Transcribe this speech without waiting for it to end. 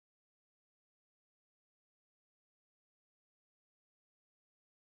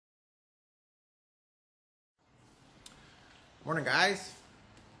Morning, guys.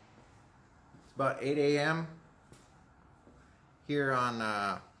 It's about 8 a.m. here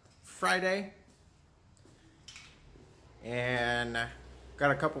on Friday, and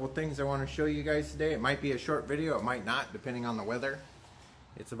got a couple of things I want to show you guys today. It might be a short video, it might not, depending on the weather.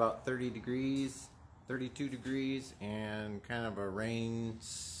 It's about 30 degrees, 32 degrees, and kind of a rain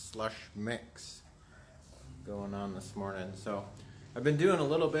slush mix going on this morning. So I've been doing a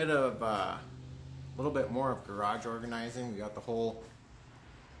little bit more of garage organizing. We got the whole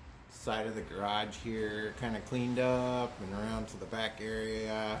side of the garage here kind of cleaned up and around to the back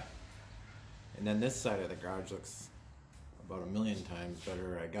area, and then this side of the garage looks about a million times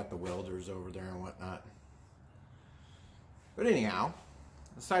better. I got the welders over there and whatnot. But anyhow,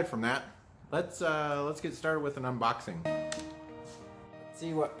 aside from that, let's get started with an unboxing. Let's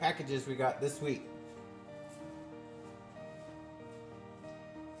see what packages we got this week.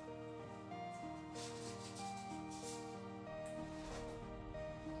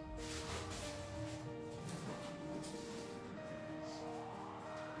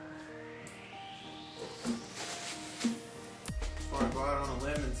 Before I go out on a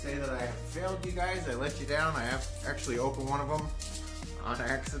limb and say that I have failed you guys, I let you down. I have actually opened one of them on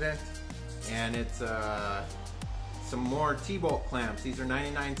accident, and it's some more T-bolt clamps. These are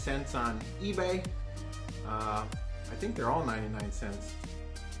 99 cents on eBay. I think they're all 99 cents,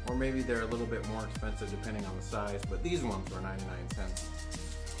 or maybe they're a little bit more expensive depending on the size, but these ones were 99 cents.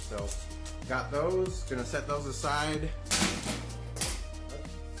 So got those, gonna set those aside. Let's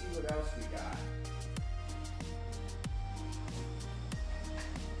see what else we got.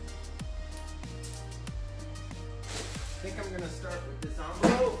 I think I'm gonna start with this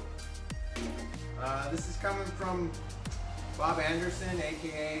envelope. This is coming from Bob Anderson,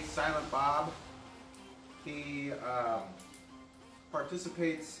 aka Silent Bob. He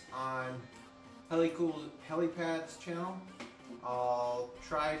participates on Helipad's channel. I'll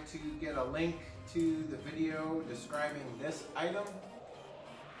try to get a link to the video describing this item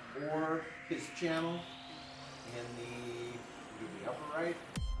or his channel in the upper right.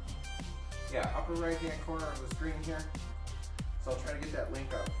 Yeah, upper right hand corner of the screen here. So I'll try to get that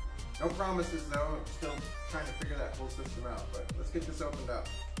link up. No promises though, I'm still trying to figure that whole system out, but let's get this opened up.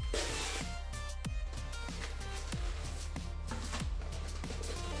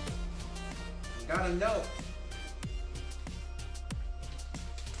 Got a note.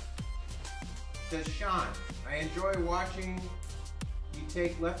 It says, Sean, I enjoy watching you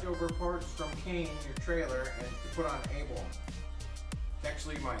take leftover parts from Kane, your trailer, and to put on Abel. It's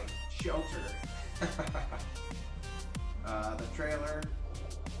actually my shelter. The trailer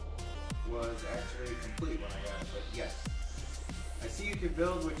was actually complete when I got it, but yes. I see you can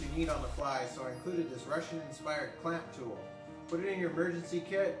build what you need on the fly, so I included this Russian-inspired clamp tool. Put it in your emergency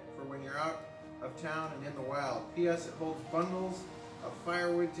kit for when you're out of town and in the wild. P.S. It holds bundles of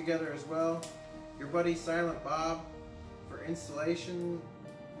firewood together as well. Your buddy Silent Bob for installation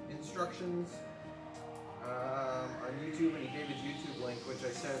instructions on YouTube, and he gave his YouTube link, which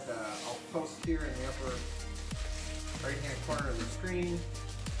I said I'll post here in the upper right hand corner of the screen.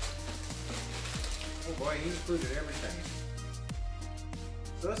 Oh boy, he included everything.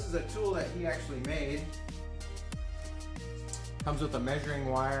 So this is a tool that he actually made. Comes with a measuring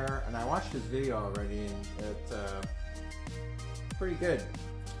wire, and I watched his video already, and it's pretty good.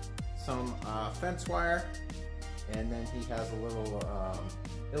 Some fence wire, and then he has a little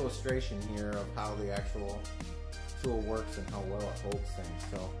illustration here of how the actual tool works and how well it holds things.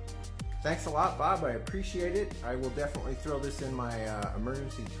 So thanks a lot, Bob. I appreciate it. I will definitely throw this in my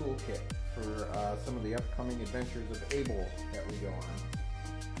emergency toolkit for some of the upcoming adventures of Abel that we go on.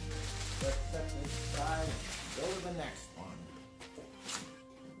 Let's set this aside and go to the next one.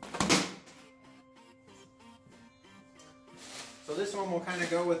 So this one will kind of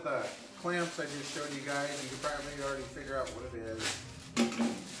go with the clamps I just showed you guys. You can probably already figure out what it is.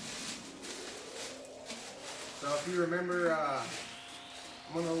 So if you remember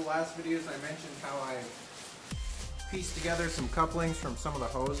one of the last videos, I mentioned how I pieced together some couplings from some of the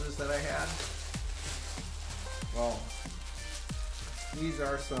hoses that I had. Well, these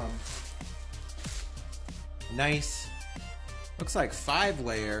are some nice, looks like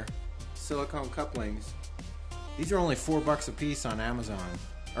 5-layer silicone couplings. These are only $4 a piece on Amazon,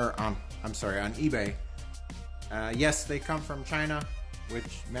 or I'm sorry, on eBay. Yes, they come from China,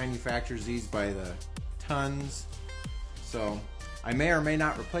 which manufactures these by the tons. So I may or may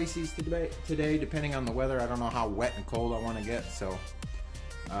not replace these today, depending on the weather. I don't know how wet and cold I want to get, so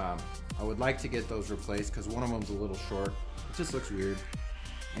I would like to get those replaced because one of them's a little short. It just looks weird,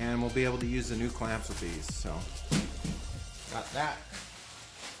 and we'll be able to use the new clamps with these. So got that.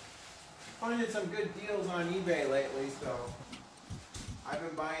 Finding some good deals on eBay lately, so I've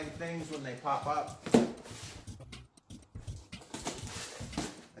been buying things when they pop up. I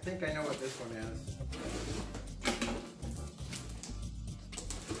think I know what this one is.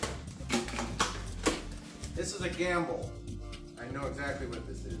 This is a gamble. I know exactly what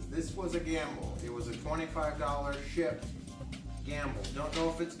this is. This was a gamble. It was a $25 shipped gamble. Don't know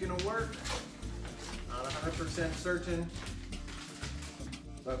if it's gonna work. Not 100% certain.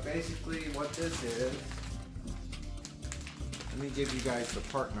 But basically what this is, let me give you guys the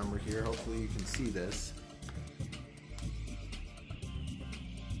part number here. Hopefully you can see this.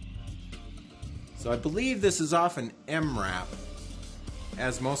 So I believe this is off an MRAP,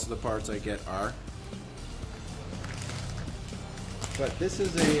 as most of the parts I get are. But this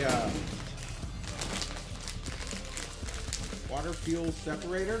is a water fuel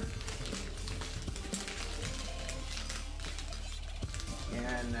separator.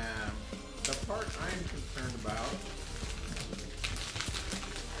 And the part I'm concerned about,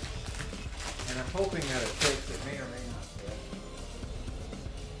 and I'm hoping that it fits, it may or may not fit,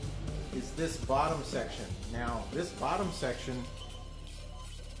 is this bottom section. Now, this bottom section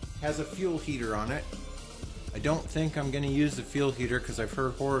has a fuel heater on it. I don't think I'm going to use the fuel heater because I've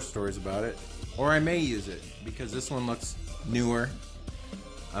heard horror stories about it. Or I may use it because this one looks newer.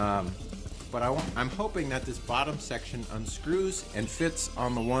 But I'm hoping that this bottom section unscrews and fits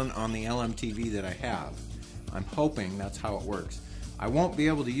on the one on the LMTV that I have. I'm hoping that's how it works. I won't be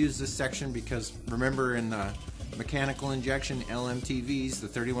able to use this section because remember in the mechanical injection LMTVs, the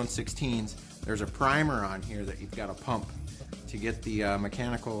 3116s, there's a primer on here that you've got to pump to get the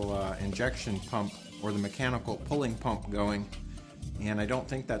mechanical injection pump or the mechanical pulling pump going. And I don't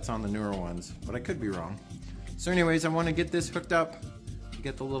think that's on the newer ones, but I could be wrong. So anyways, I want to get this hooked up,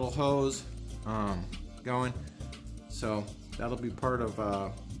 get the little hose going. So that'll be part of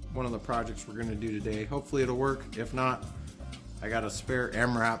one of the projects we're going to do today. Hopefully it'll work. If not, I got a spare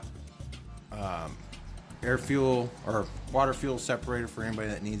MRAP air fuel or water fuel separator for anybody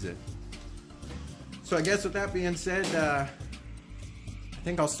that needs it. So I guess with that being said, I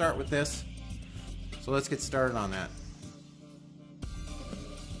think I'll start with this. So let's get started on that.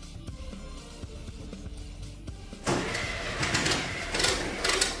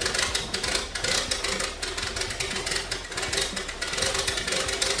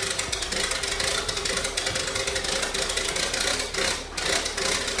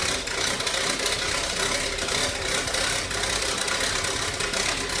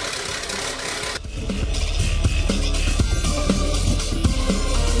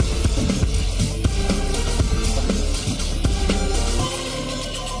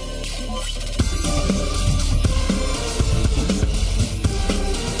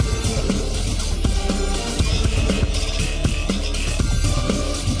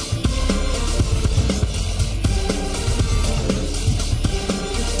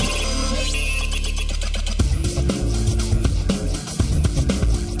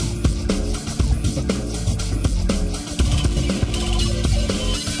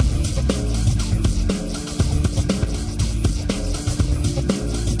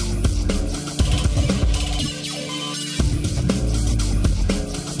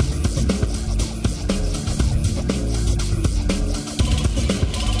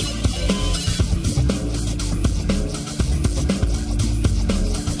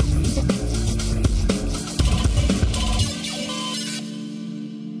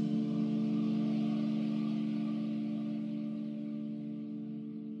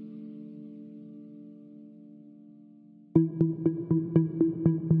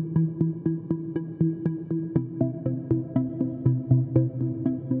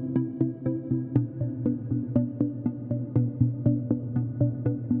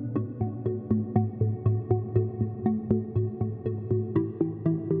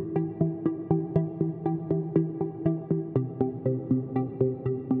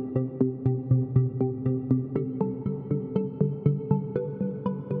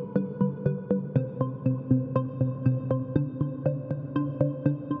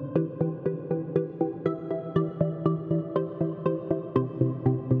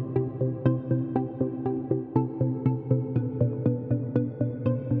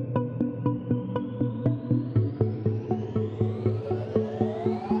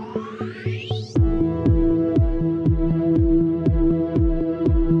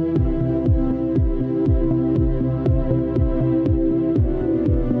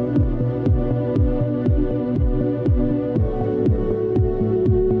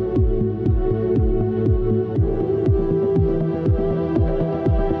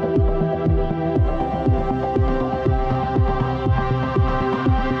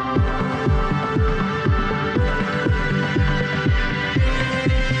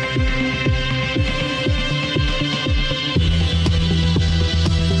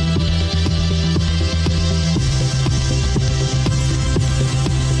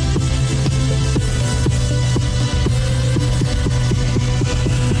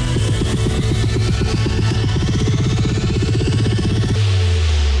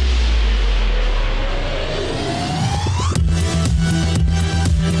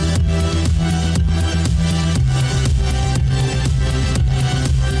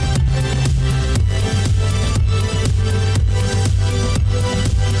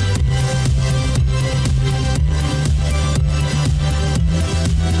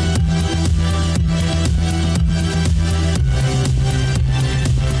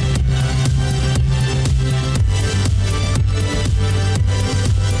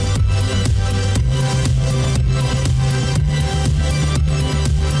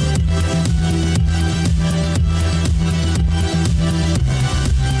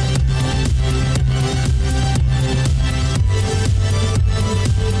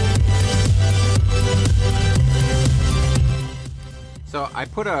 I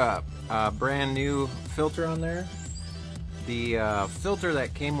put a brand new filter on there. The filter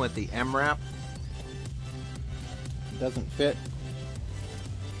that came with the MRAP doesn't fit.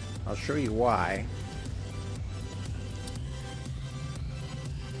 I'll show you why.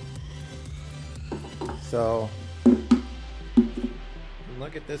 So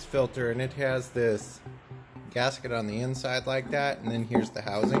look at this filter, and it has this gasket on the inside like that, and then here's the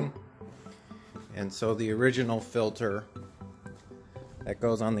housing. And so the original filter that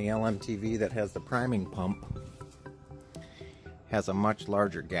goes on the LMTV that has the priming pump has a much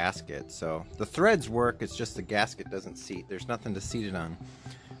larger gasket. So the threads work, it's just the gasket doesn't seat. There's nothing to seat it on.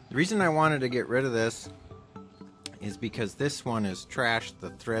 The reason I wanted to get rid of this is because this one is trashed. The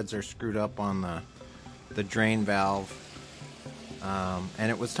threads are screwed up on the drain valve.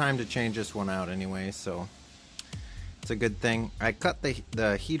 And it was time to change this one out anyway, so it's a good thing. I cut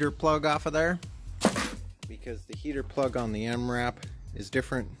the heater plug off of there because the heater plug on the MRAP is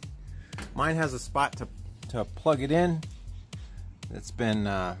different. Mine has a spot to plug it in. It's been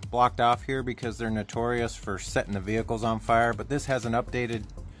blocked off here because they're notorious for setting the vehicles on fire, but this has an updated, it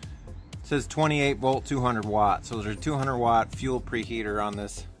says 28 volt 200 watt, so there's a 200 watt fuel preheater on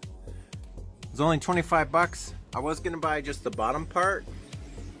this. It's only 25 bucks. I was gonna buy just the bottom part.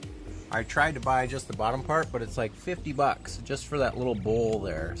 I tried to buy just the bottom part, but it's like 50 bucks just for that little bowl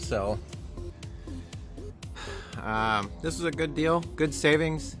there. So this is a good deal, good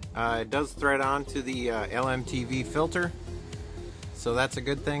savings. It does thread on to the LMTV filter, so that's a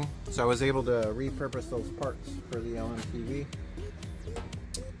good thing. So I was able to repurpose those parts for the LMTV.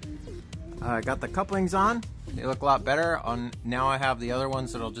 I got the couplings on. They look a lot better. Now I have the other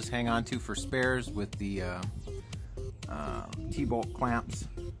ones that I'll just hang on to for spares with the T-bolt clamps.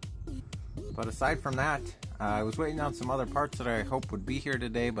 But aside from that, I was waiting on some other parts that I hope would be here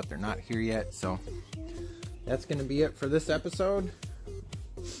today, but they're not here yet. So that's going to be it for this episode.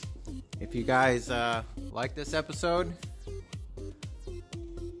 If you guys like this episode,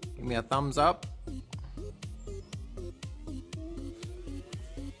 give me a thumbs up.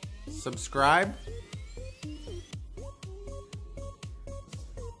 Subscribe.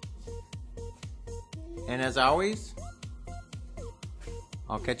 And as always,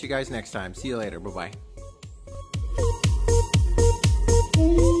 I'll catch you guys next time. See you later. Bye-bye.